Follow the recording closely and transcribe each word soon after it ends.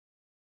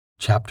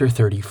Chapter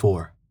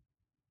 34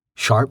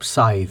 Sharp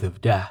Scythe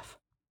of Death.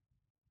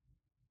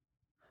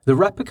 The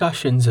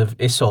repercussions of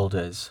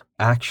Isolde's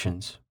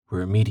actions were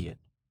immediate.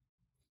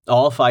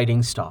 All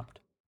fighting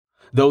stopped.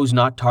 Those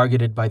not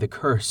targeted by the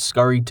curse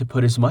scurried to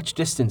put as much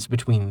distance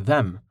between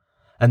them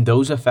and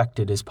those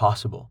affected as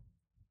possible.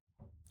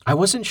 I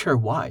wasn't sure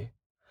why.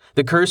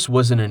 The curse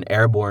wasn't an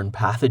airborne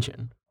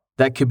pathogen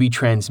that could be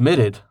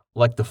transmitted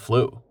like the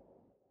flu.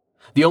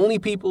 The only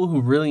people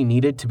who really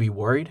needed to be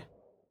worried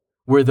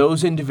were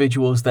those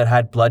individuals that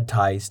had blood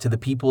ties to the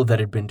people that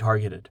had been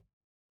targeted.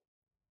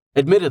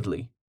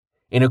 Admittedly,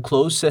 in a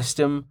closed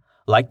system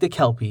like the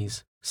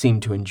Kelpies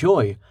seemed to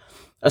enjoy,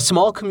 a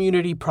small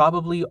community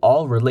probably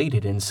all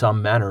related in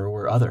some manner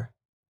or other.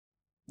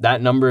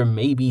 That number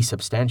may be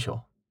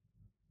substantial.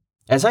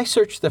 As I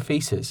searched the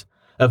faces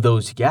of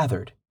those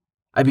gathered,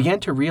 I began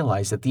to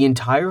realize that the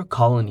entire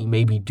colony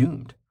may be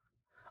doomed,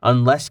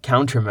 unless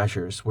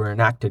countermeasures were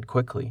enacted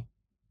quickly.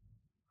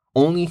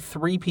 Only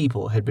 3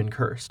 people had been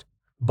cursed,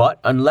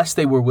 but unless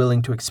they were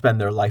willing to expend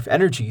their life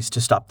energies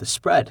to stop the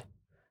spread,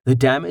 the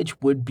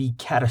damage would be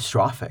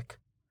catastrophic.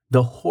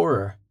 The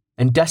horror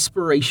and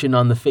desperation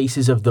on the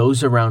faces of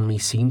those around me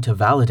seemed to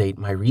validate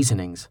my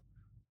reasonings.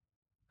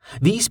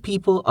 These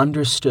people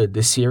understood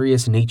the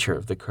serious nature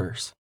of the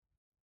curse,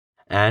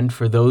 and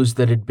for those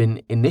that had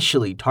been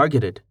initially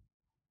targeted,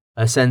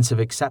 a sense of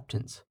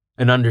acceptance,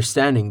 an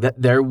understanding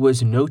that there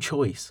was no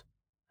choice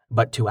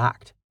but to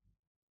act.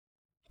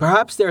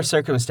 Perhaps their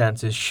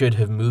circumstances should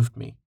have moved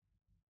me.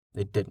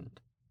 It didn't.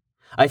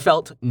 I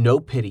felt no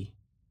pity,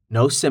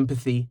 no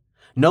sympathy,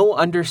 no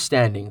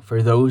understanding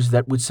for those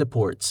that would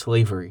support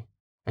slavery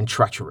and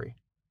treachery.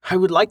 I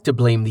would like to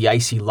blame the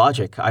icy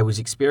logic I was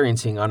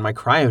experiencing on my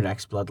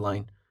Cryonex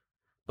bloodline,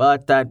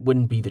 but that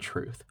wouldn't be the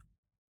truth.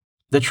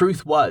 The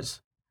truth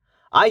was,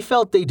 I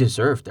felt they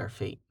deserved their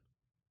fate.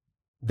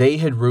 They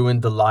had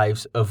ruined the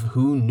lives of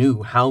who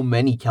knew how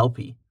many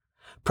Kelpie,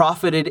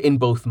 profited in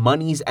both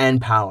monies and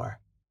power,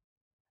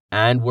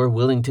 and were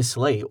willing to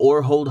slay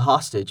or hold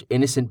hostage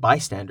innocent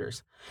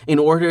bystanders in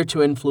order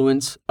to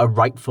influence a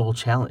rightful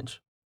challenge.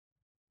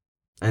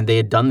 And they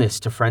had done this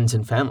to friends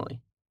and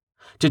family,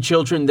 to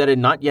children that had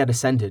not yet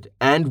ascended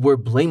and were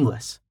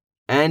blameless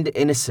and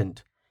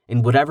innocent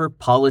in whatever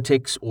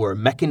politics or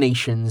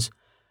machinations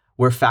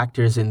were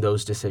factors in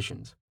those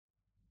decisions.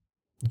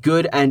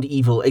 Good and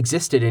evil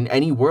existed in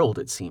any world,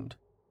 it seemed.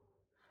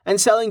 And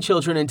selling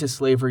children into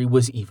slavery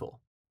was evil,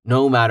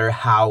 no matter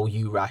how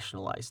you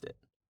rationalized it.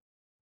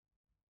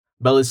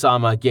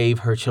 Belisama gave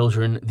her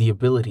children the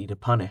ability to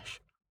punish.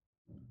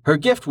 Her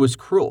gift was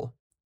cruel,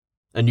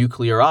 a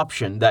nuclear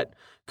option that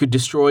could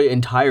destroy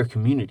entire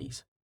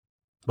communities.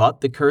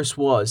 But the curse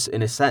was,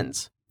 in a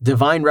sense,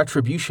 divine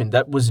retribution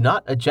that was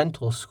not a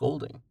gentle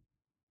scolding.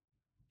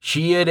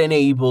 She had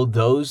enabled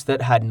those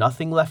that had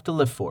nothing left to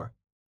live for,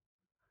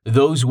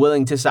 those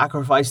willing to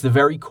sacrifice the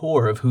very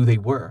core of who they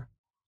were,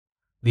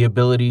 the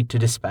ability to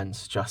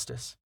dispense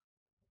justice.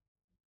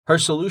 Her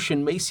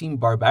solution may seem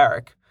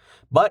barbaric,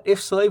 but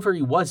if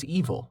slavery was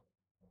evil,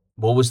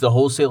 what was the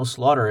wholesale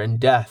slaughter and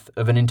death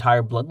of an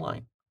entire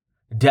bloodline?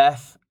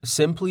 Death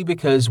simply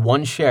because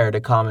one shared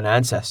a common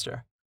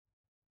ancestor.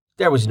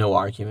 There was no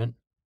argument.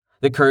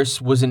 The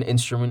curse was an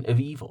instrument of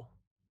evil,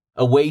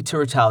 a way to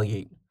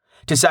retaliate,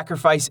 to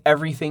sacrifice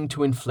everything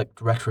to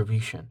inflict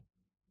retribution.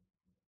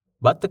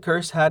 But the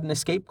curse had an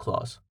escape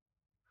clause,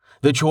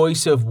 the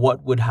choice of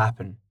what would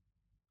happen.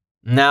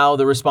 Now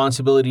the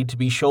responsibility to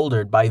be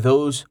shouldered by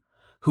those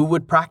who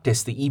would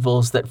practice the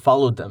evils that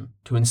followed them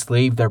to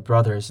enslave their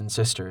brothers and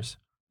sisters.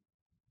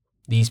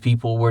 These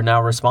people were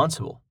now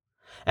responsible,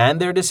 and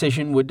their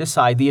decision would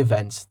decide the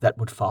events that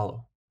would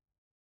follow.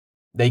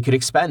 They could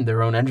expend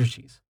their own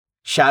energies,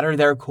 shatter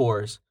their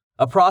cores,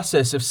 a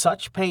process of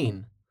such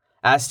pain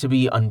as to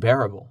be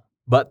unbearable,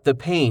 but the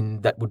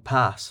pain that would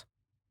pass.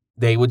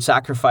 They would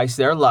sacrifice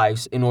their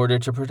lives in order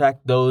to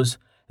protect those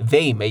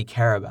they may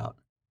care about,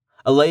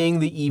 allaying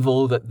the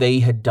evil that they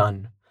had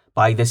done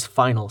by this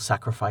final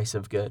sacrifice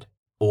of good.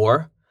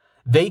 Or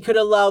they could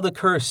allow the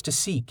curse to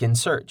seek and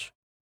search,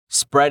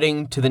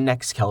 spreading to the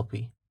next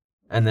Kelpie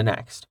and the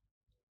next.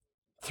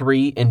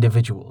 3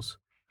 individuals,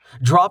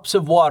 drops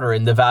of water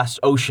in the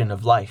vast ocean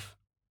of life,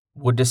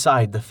 would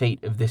decide the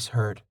fate of this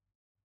herd.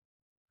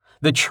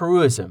 The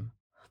truism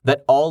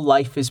that all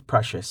life is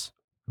precious,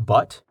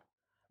 but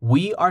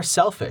we are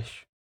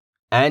selfish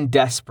and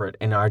desperate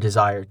in our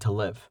desire to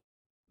live,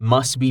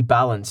 must be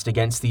balanced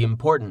against the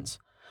importance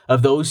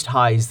of those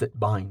ties that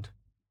bind.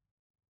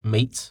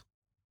 Mates,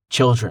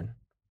 children,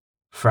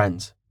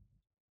 friends.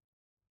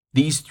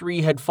 These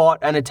 3 had fought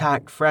and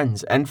attacked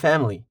friends and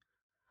family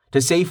to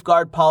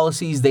safeguard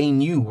policies they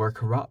knew were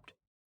corrupt.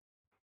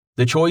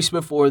 The choice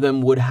before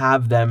them would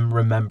have them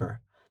remember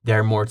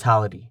their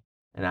mortality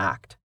and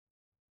act.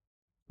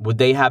 Would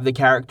they have the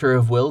character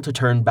of will to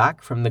turn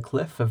back from the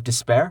cliff of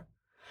despair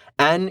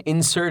and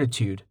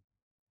incertitude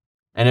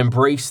and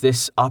embrace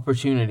this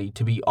opportunity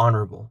to be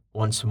honorable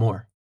once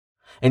more,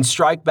 and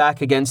strike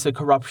back against the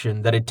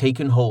corruption that had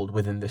taken hold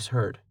within this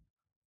herd?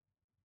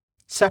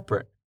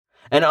 Separate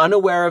And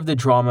unaware of the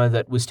drama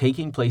that was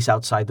taking place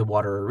outside the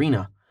water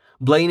arena,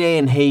 Blaney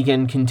and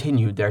Hagen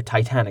continued their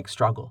titanic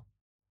struggle,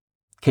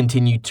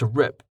 continued to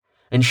rip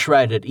and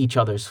shred at each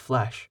other's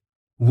flesh,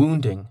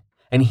 wounding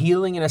and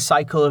healing in a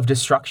cycle of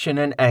destruction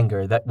and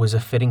anger that was a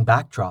fitting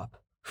backdrop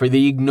for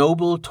the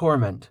ignoble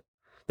torment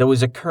that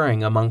was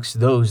occurring amongst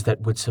those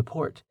that would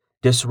support,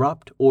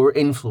 disrupt, or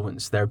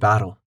influence their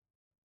battle.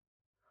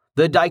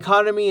 The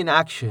dichotomy in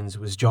actions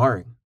was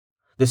jarring,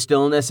 the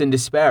stillness and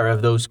despair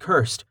of those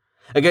cursed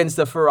against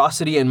the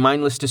ferocity and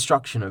mindless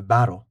destruction of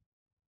battle.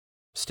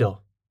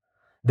 Still,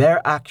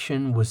 their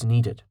action was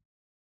needed,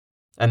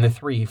 and the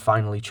three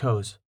finally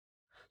chose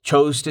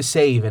to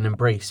save and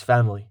embrace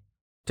family,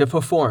 to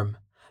perform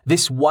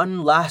this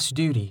one last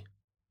duty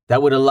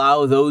that would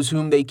allow those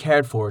whom they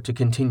cared for to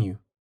continue,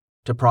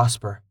 to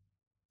prosper.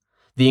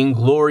 The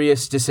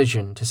inglorious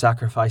decision to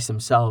sacrifice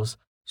themselves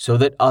so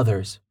that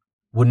others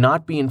would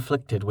not be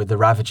inflicted with the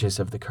ravages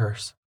of the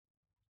curse.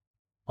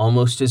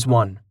 Almost as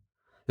one,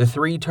 the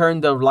three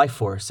turned their life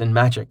force and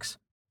magics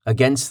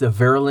against the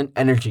virulent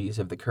energies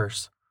of the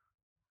curse,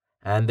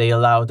 and they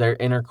allowed their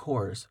inner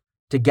cores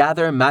to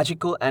gather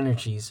magical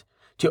energies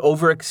to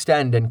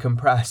overextend and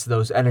compress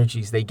those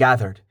energies they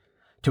gathered,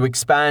 to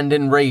expand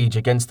and rage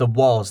against the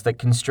walls that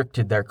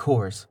constricted their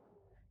cores,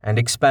 and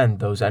expend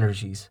those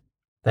energies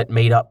that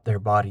made up their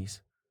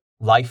bodies,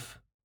 life,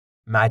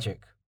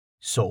 magic,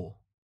 soul.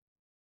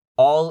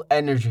 All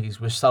energies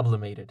were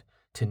sublimated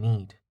to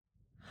need,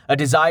 a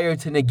desire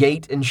to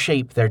negate and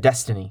shape their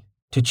destiny,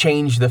 to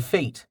change the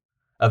fate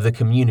of the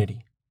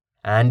community.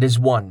 And as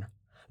one,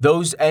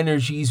 those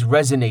energies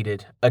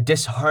resonated a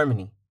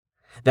disharmony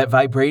that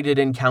vibrated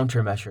in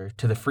countermeasure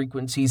to the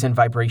frequencies and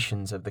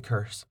vibrations of the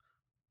curse.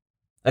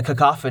 A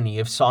cacophony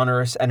of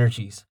sonorous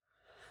energies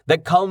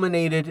that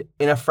culminated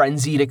in a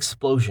frenzied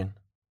explosion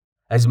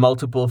as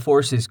multiple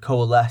forces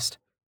coalesced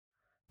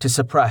to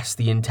suppress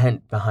the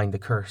intent behind the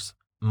curse.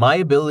 My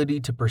ability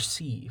to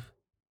perceive,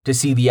 to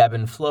see the ebb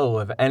and flow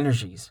of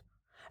energies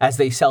as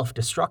they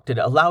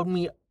self-destructed allowed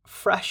me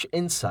fresh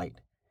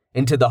insight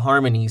into the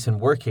harmonies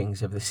and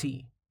workings of the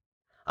sea.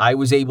 I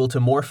was able to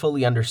more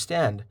fully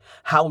understand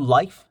how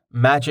life,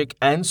 magic,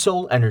 and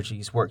soul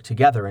energies work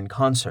together in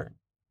concert.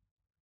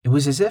 It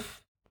was as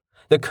if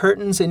the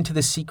curtains into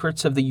the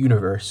secrets of the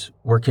universe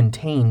were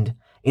contained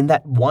in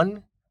that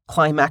one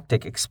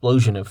climactic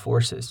explosion of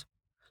forces,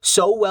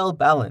 so well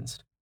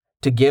balanced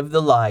to give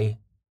the lie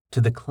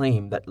to the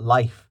claim that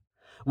life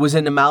was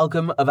an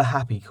amalgam of a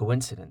happy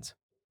coincidence.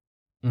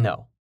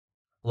 No,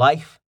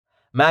 life,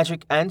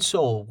 magic, and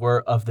soul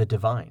were of the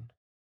divine,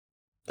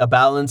 a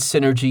balanced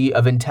synergy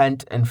of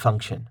intent and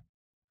function,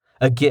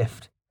 a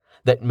gift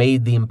that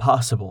made the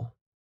impossible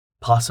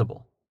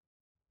possible.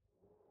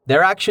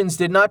 Their actions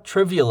did not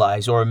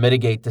trivialize or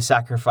mitigate the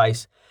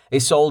sacrifice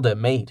Isolde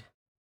made.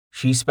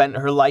 She spent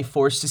her life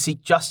force to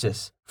seek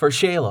justice for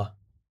Shayla,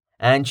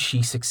 and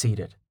she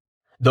succeeded.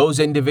 Those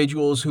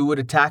individuals who would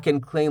attack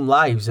and claim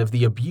lives of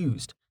the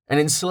abused and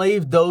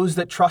enslaved those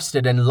that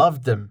trusted and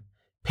loved them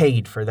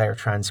paid for their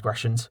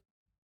transgressions.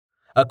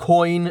 A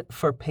coin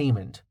for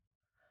payment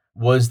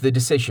was the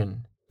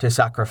decision to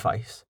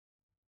sacrifice,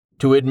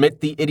 to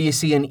admit the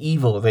idiocy and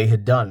evil they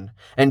had done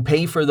and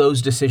pay for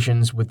those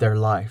decisions with their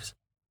lives.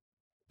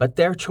 But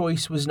their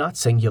choice was not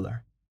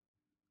singular.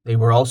 They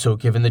were also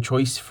given the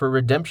choice for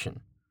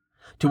redemption,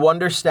 to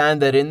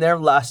understand that in their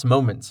last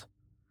moments,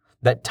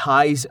 that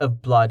ties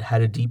of blood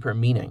had a deeper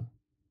meaning,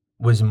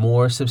 was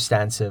more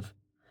substantive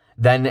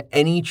than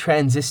any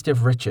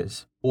transitive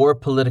riches or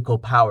political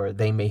power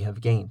they may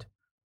have gained.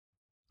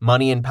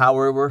 Money and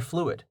power were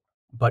fluid,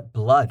 but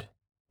blood,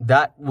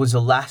 that was a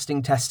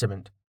lasting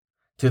testament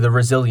to the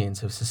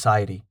resilience of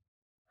society.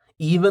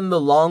 Even the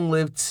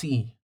long-lived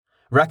sea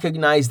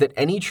recognized that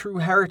any true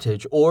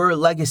heritage or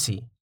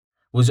legacy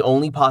was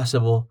only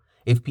possible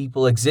if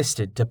people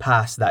existed to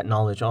pass that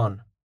knowledge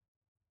on,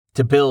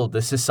 to build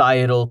the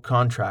societal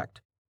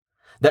contract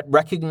that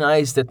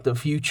recognized that the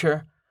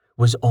future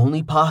was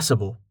only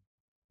possible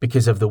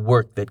because of the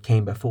work that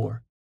came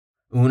before.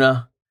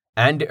 Una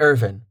and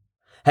Irvin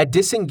had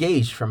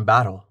disengaged from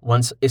battle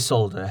once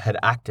Isolde had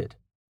acted.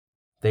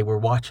 They were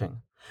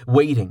watching,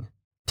 waiting,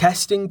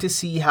 testing to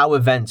see how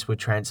events would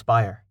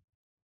transpire.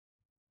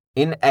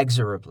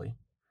 Inexorably,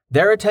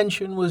 their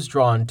attention was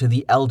drawn to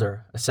the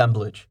elder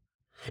assemblage,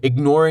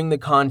 ignoring the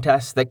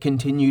contest that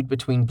continued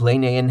between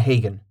Blaney and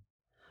Hagen.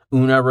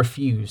 Una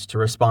refused to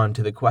respond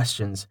to the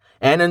questions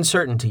and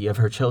uncertainty of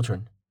her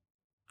children.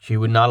 She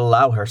would not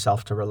allow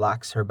herself to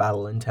relax her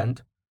battle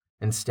intent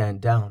and stand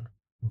down.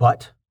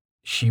 But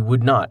she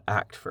would not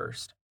act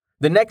first.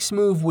 The next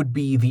move would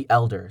be the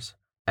elders,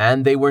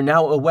 and they were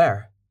now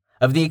aware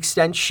of the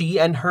extent she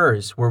and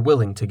hers were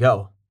willing to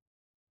go.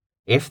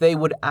 If they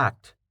would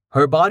act,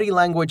 her body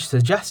language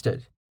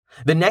suggested,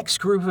 the next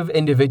group of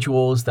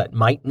individuals that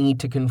might need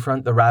to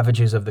confront the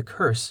ravages of the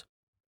curse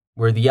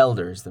were the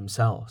elders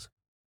themselves.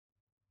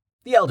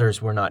 The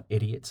elders were not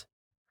idiots.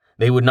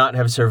 They would not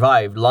have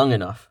survived long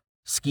enough,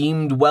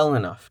 schemed well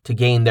enough to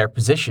gain their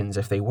positions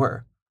if they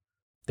were.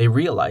 They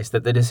realized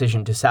that the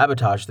decision to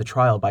sabotage the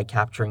trial by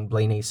capturing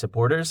Blaney's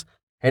supporters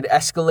had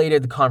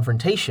escalated the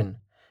confrontation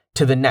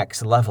to the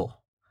next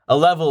level, a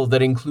level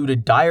that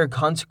included dire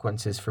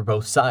consequences for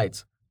both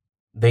sides.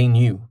 They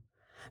knew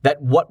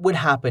that what would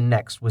happen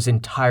next was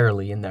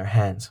entirely in their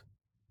hands.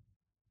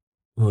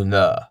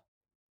 Una,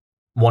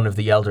 one of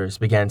the elders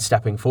began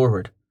stepping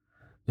forward.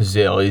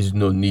 There is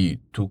no need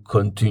to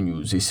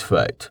continue this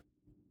fight.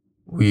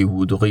 We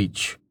would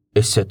reach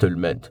a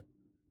settlement.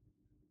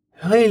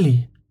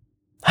 Really?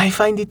 I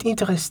find it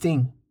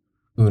interesting,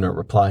 Una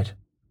replied.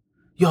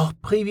 Your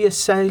previous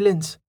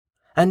silence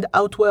and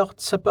outward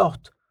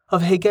support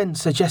of Hagen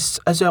suggests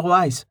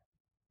otherwise.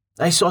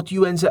 I thought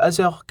you and the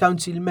other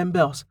council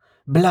members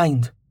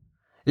blind,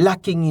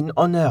 lacking in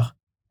honor,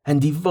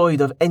 and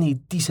devoid of any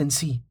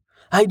decency.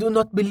 I do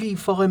not believe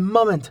for a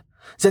moment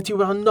that you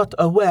were not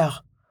aware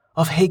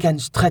of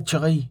Hagen's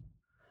treachery.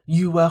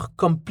 You were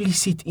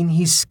complicit in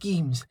his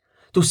schemes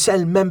to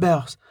sell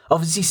members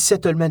of this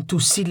settlement to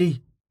Scythe.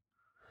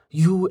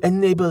 You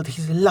enabled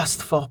his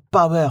lust for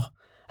power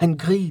and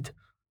greed.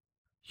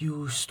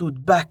 You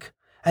stood back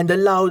and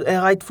allowed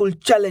a rightful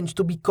challenge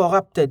to be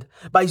corrupted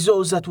by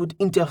those that would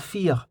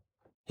interfere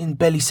in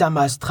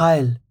Belisama's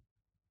trial.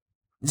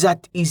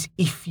 That is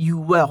if you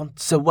weren't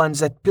the ones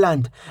that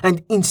planned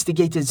and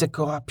instigated the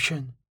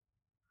corruption.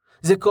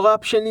 The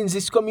corruption in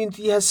this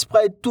community has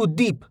spread too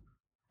deep.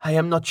 I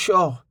am not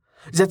sure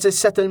that the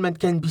settlement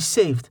can be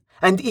saved,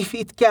 and if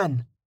it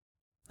can,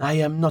 I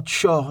am not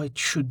sure it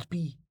should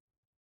be.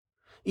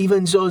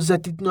 Even those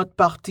that did not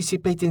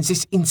participate in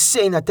this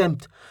insane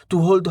attempt to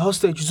hold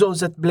hostage those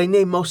that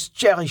Blaney most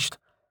cherished,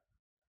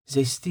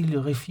 they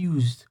still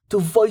refused to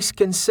voice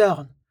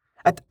concern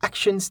at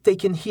actions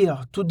taken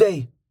here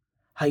today.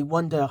 I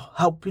wonder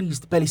how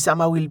pleased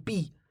Belisama will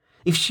be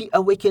if she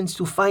awakens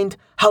to find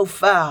how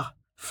far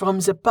from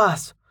the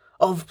path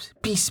of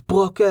peace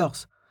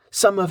brokers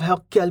some of her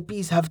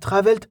kelpies have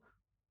traveled.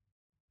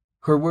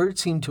 Her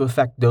words seemed to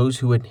affect those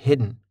who had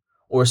hidden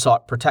or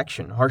sought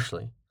protection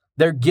harshly.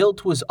 Their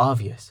guilt was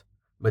obvious,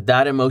 but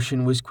that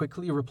emotion was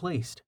quickly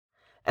replaced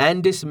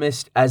and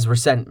dismissed as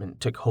resentment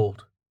took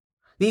hold.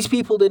 These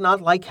people did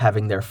not like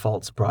having their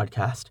faults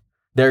broadcast,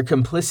 their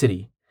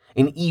complicity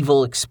in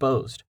evil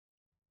exposed.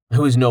 It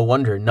was no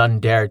wonder none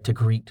dared to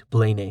greet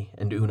Blaney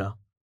and Una.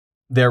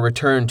 Their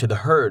return to the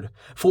herd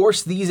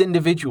forced these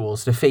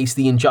individuals to face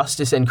the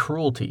injustice and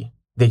cruelty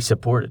they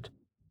supported.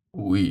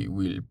 We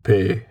will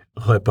pay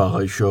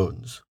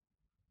reparations,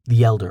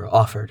 the elder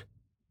offered.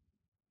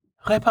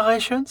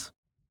 Reparations?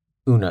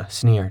 Una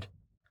sneered.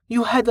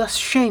 You had us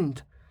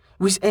shamed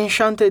with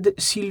enchanted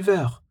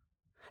silver.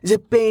 The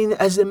pain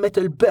as the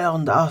metal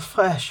burned are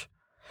fresh,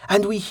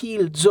 and we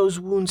healed those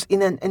wounds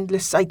in an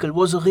endless cycle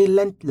was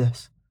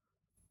relentless.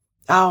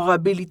 Our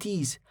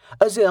abilities,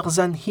 other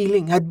than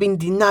healing, had been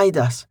denied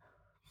us.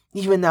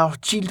 Even our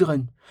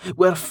children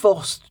were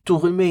forced to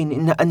remain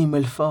in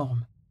animal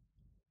form.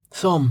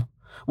 Some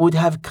would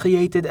have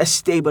created a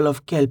stable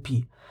of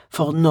kelpie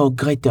for no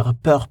greater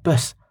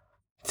purpose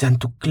than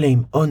to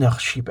claim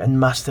ownership and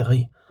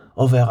mastery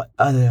over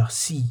other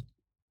sea,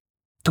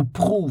 to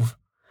prove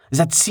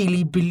that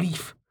silly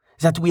belief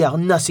that we are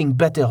nothing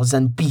better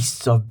than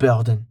beasts of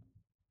burden.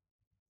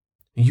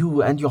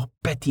 You and your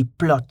petty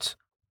plots,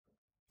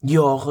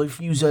 your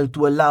refusal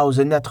to allow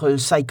the natural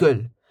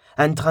cycle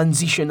and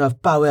transition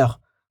of power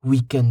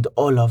weakened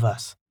all of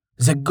us.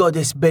 The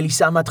goddess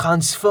Belisama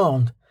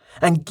transformed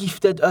and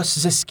gifted us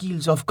the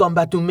skills of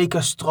combat to make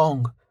us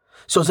strong,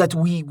 so that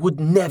we would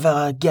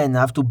never again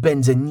have to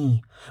bend the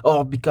knee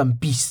or become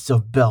beasts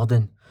of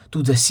burden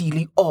to the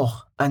silly or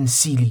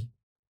unsilly.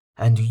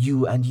 And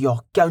you and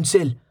your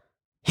council,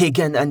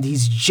 Hagen and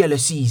his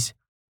jealousies,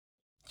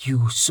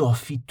 you saw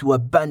fit to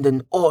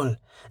abandon all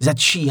that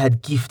she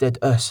had gifted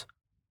us.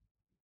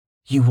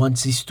 You want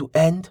this to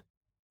end?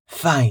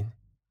 Fine.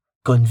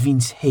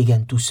 Convince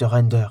Hagen to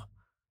surrender.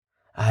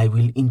 I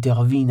will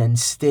intervene and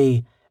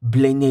stay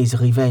Blaney's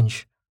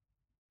revenge.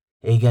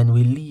 Hagen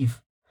will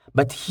leave,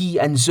 but he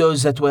and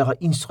those that were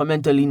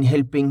instrumental in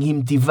helping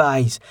him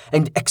devise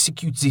and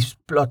execute this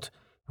plot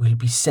will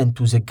be sent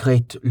to the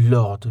great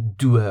Lord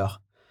Doer,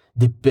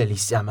 the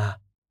Belisama.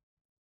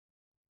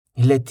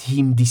 Let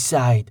him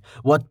decide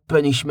what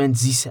punishment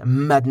this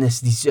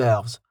madness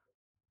deserves.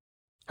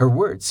 Her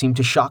words seemed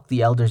to shock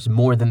the elders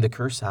more than the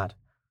curse had.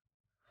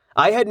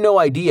 I had no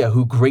idea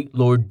who Great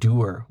Lord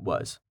Doer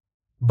was,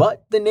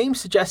 but the name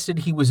suggested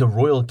he was a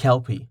royal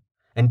kelpie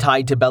and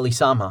tied to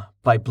Belisama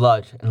by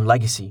blood and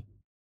legacy.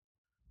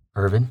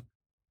 Irvin,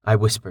 I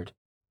whispered,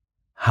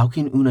 how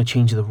can Una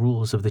change the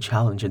rules of the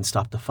challenge and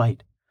stop the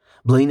fight?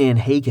 Blaney and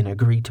Hagen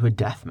agreed to a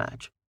death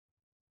match.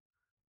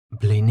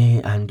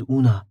 Blaney and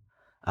Una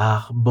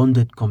are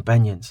bonded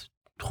companions,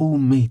 true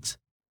mates.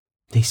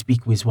 They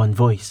speak with one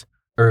voice,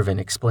 Irvin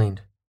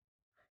explained.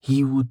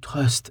 He would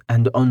trust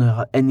and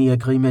honor any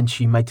agreement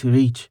she might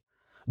reach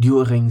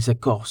during the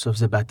course of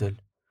the battle.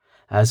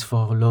 As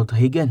for Lord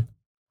Hagen,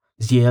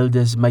 the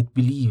elders might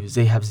believe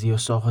they have the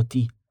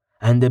authority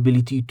and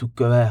ability to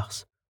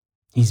coerce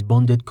his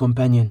bonded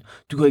companion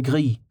to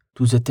agree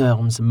to the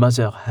terms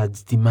Mother had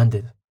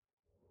demanded.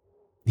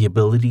 The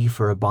ability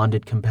for a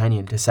bonded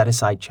companion to set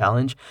aside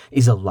challenge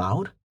is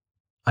allowed?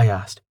 I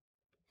asked.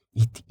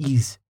 It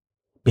is.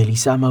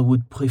 Belisama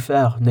would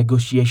prefer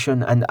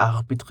negotiation and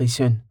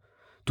arbitration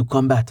to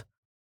combat.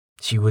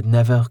 She would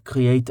never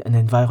create an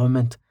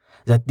environment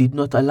that did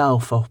not allow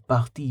for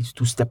parties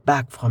to step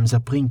back from the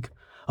brink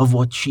of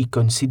what she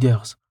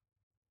considers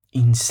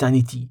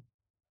insanity.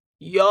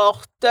 Your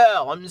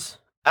terms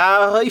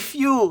are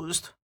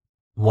refused,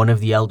 one of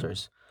the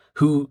elders,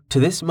 who to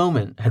this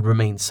moment had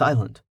remained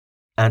silent,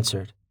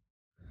 answered.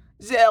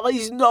 There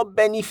is no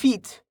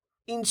benefit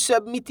in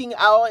submitting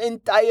our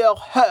entire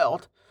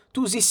herd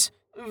to this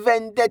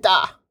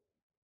vendetta.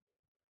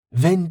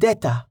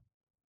 Vendetta?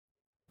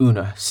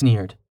 Una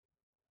sneered.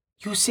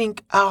 You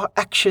think our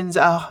actions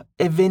are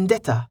a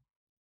vendetta?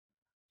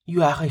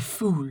 You are a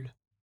fool.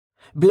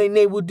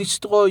 Blaney would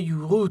destroy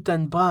you root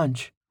and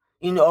branch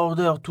in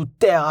order to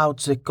tear out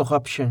the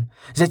corruption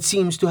that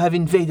seems to have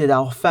invaded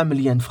our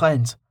family and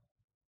friends.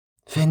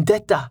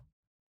 Vendetta?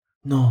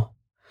 No,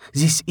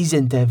 this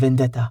isn't a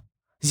vendetta.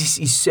 This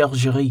is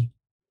surgery.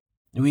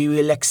 We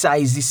will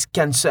excise this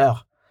cancer,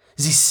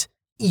 this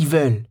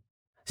evil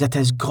that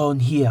has grown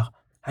here,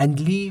 and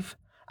leave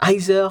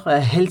either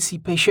a healthy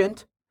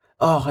patient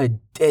or a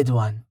dead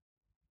one,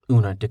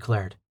 Una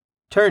declared.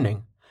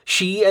 Turning,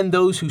 she and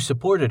those who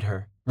supported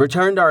her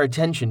returned our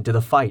attention to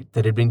the fight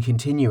that had been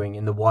continuing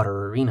in the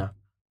water arena.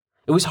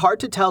 It was hard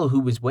to tell who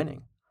was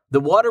winning. The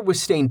water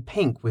was stained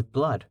pink with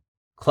blood,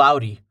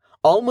 cloudy,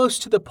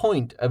 almost to the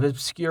point of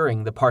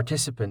obscuring the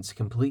participants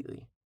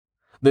completely.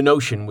 The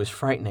notion was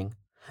frightening.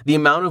 The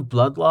amount of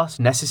blood loss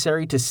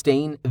necessary to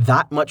stain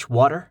that much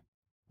water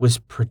was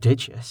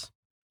prodigious.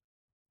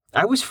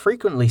 I was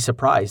frequently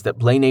surprised that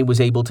Blaney was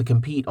able to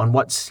compete on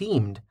what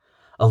seemed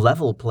a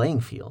level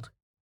playing field.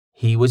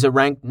 He was a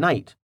ranked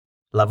knight,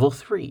 level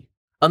 3.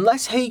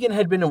 Unless Hagen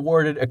had been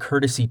awarded a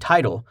courtesy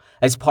title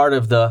as part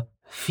of the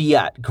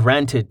fiat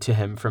granted to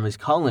him from his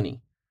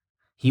colony,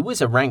 he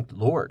was a ranked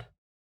lord.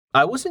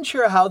 I wasn't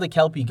sure how the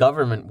Kelpie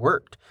government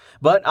worked,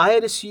 but I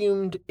had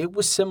assumed it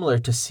was similar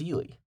to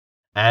Sealy,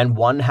 and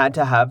one had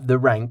to have the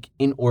rank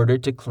in order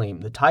to claim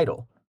the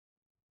title.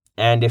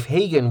 And if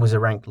Hagen was a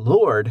ranked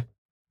lord,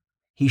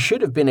 he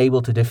should have been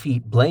able to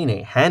defeat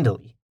Blaney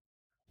handily.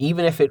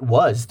 Even if it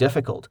was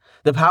difficult,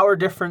 the power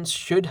difference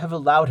should have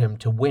allowed him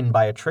to win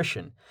by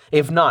attrition,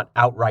 if not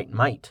outright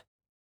might.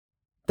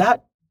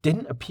 That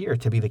didn't appear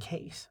to be the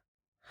case.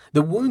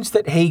 The wounds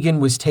that Hagen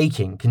was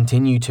taking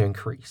continued to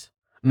increase,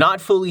 not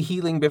fully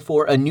healing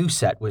before a new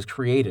set was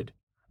created.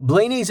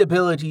 Blaney's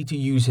ability to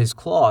use his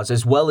claws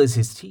as well as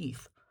his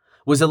teeth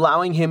was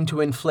allowing him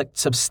to inflict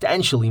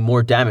substantially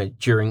more damage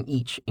during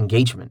each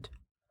engagement.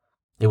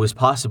 It was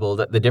possible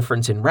that the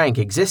difference in rank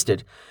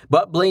existed,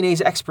 but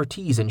Blaney's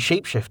expertise in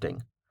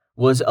shapeshifting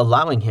was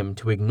allowing him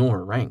to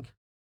ignore rank.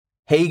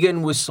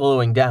 Hagen was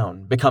slowing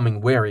down, becoming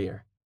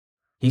warier.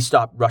 He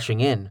stopped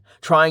rushing in,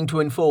 trying to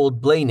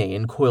enfold Blaney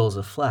in coils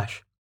of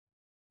flesh,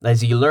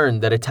 as he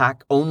learned that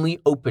attack only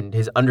opened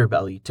his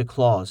underbelly to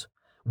claws,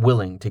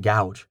 willing to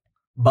gouge.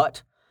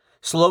 But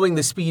slowing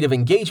the speed of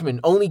engagement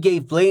only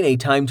gave Blaney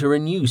time to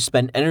renew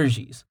spent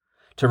energies,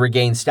 to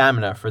regain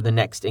stamina for the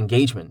next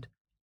engagement.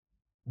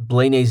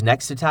 Blaney's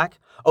next attack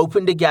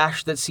opened a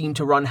gash that seemed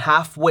to run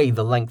halfway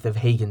the length of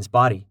Hagen's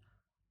body,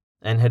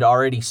 and had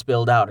already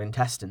spilled out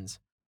intestines.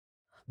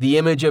 The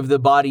image of the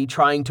body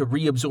trying to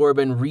reabsorb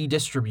and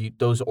redistribute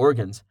those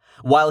organs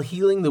while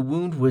healing the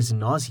wound was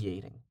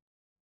nauseating.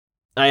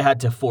 I had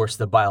to force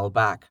the bile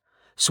back,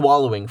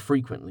 swallowing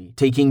frequently,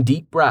 taking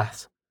deep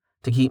breaths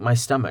to keep my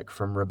stomach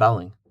from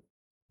rebelling.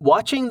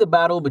 Watching the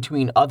battle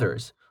between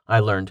others, I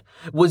learned,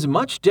 was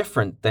much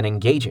different than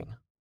engaging.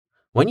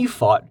 When you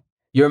fought,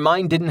 your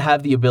mind didn't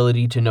have the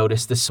ability to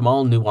notice the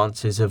small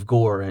nuances of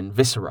gore and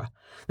viscera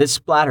that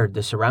splattered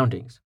the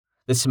surroundings,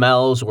 the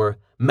smells or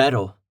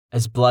metal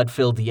as blood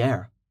filled the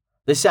air,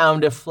 the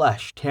sound of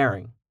flesh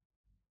tearing.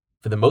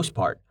 For the most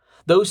part,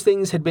 those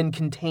things had been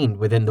contained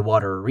within the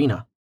water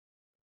arena.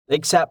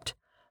 Except,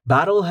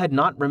 battle had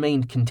not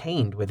remained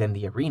contained within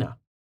the arena.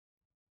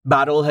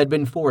 Battle had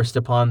been forced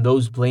upon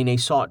those Blaney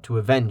sought to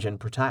avenge and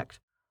protect.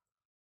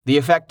 The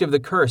effect of the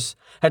curse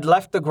had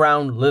left the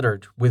ground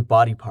littered with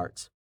body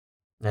parts,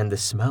 and the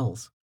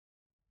smells.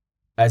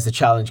 As the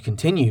challenge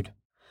continued,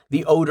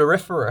 the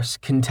odoriferous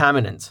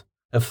contaminants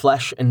of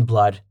flesh and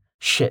blood,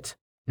 shit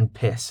and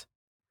piss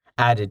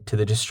added to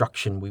the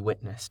destruction we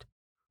witnessed.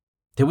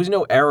 There was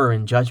no error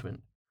in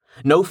judgment,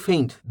 no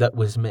feint that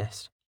was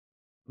missed.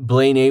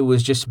 Blaney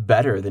was just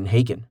better than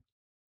Hagen.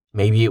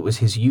 Maybe it was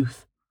his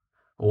youth,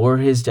 or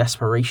his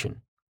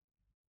desperation,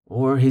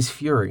 or his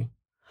fury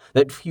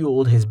that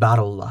fueled his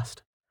battle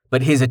lust,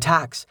 but his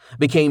attacks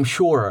became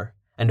surer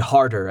and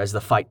harder as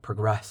the fight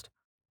progressed.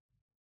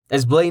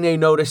 As Blaney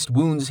noticed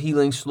wounds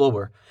healing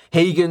slower,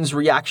 Hagen's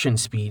reaction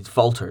speed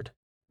faltered,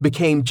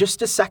 became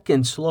just a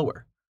second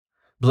slower.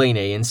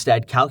 Blaney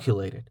instead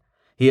calculated.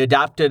 He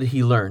adapted,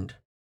 he learned.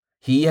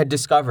 He had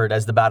discovered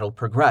as the battle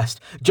progressed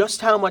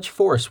just how much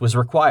force was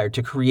required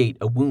to create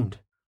a wound.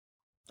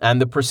 and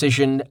the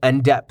precision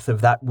and depth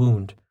of that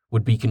wound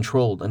would be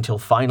controlled until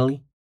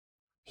finally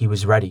he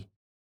was ready.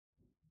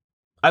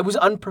 I was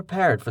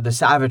unprepared for the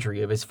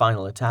savagery of his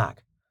final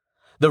attack,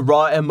 the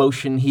raw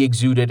emotion he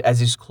exuded as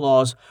his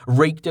claws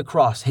raked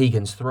across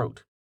Hagen's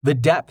throat, the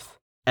depth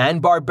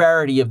and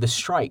barbarity of the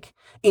strike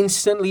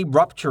instantly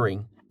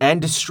rupturing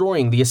and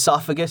destroying the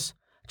esophagus,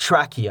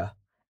 trachea,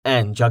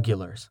 and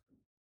jugulars.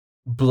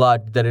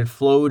 Blood that had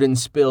flowed and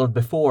spilled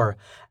before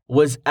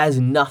was as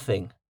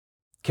nothing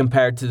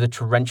compared to the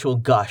torrential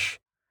gush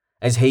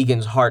as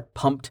Hagen's heart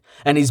pumped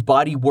and his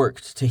body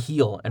worked to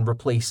heal and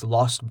replace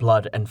lost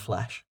blood and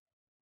flesh.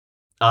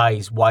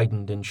 Eyes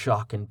widened in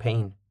shock and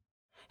pain.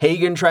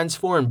 Hagen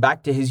transformed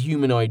back to his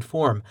humanoid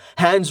form,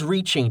 hands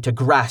reaching to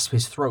grasp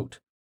his throat,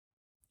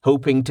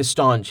 hoping to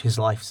staunch his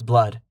life's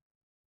blood.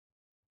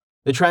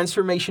 The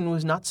transformation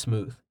was not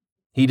smooth.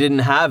 He didn't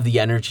have the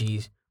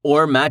energies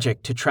or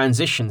magic to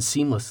transition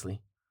seamlessly.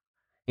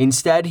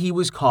 Instead, he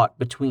was caught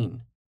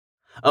between,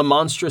 a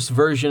monstrous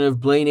version of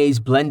Blaney's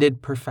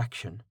blended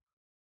perfection.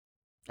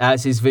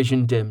 As his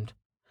vision dimmed,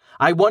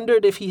 I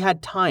wondered if he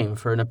had time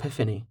for an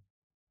epiphany,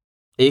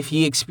 if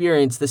he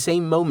experienced the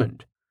same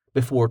moment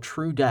before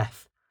true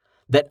death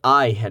that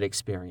I had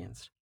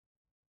experienced,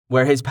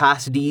 where his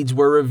past deeds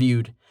were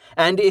reviewed,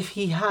 and if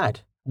he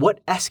had,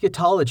 what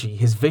eschatology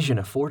his vision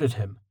afforded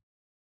him.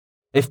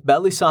 If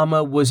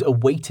Belisama was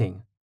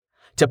awaiting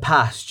to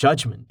pass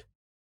judgment,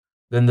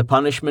 then the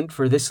punishment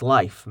for this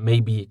life may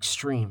be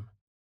extreme.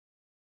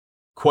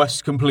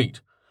 Quest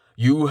complete.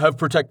 You have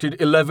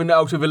protected 11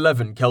 out of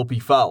 11 Kelpie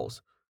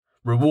fowls.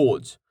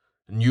 Rewards.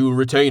 New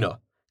retainer.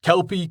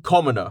 Kelpie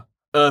commoner,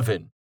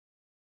 Irvin.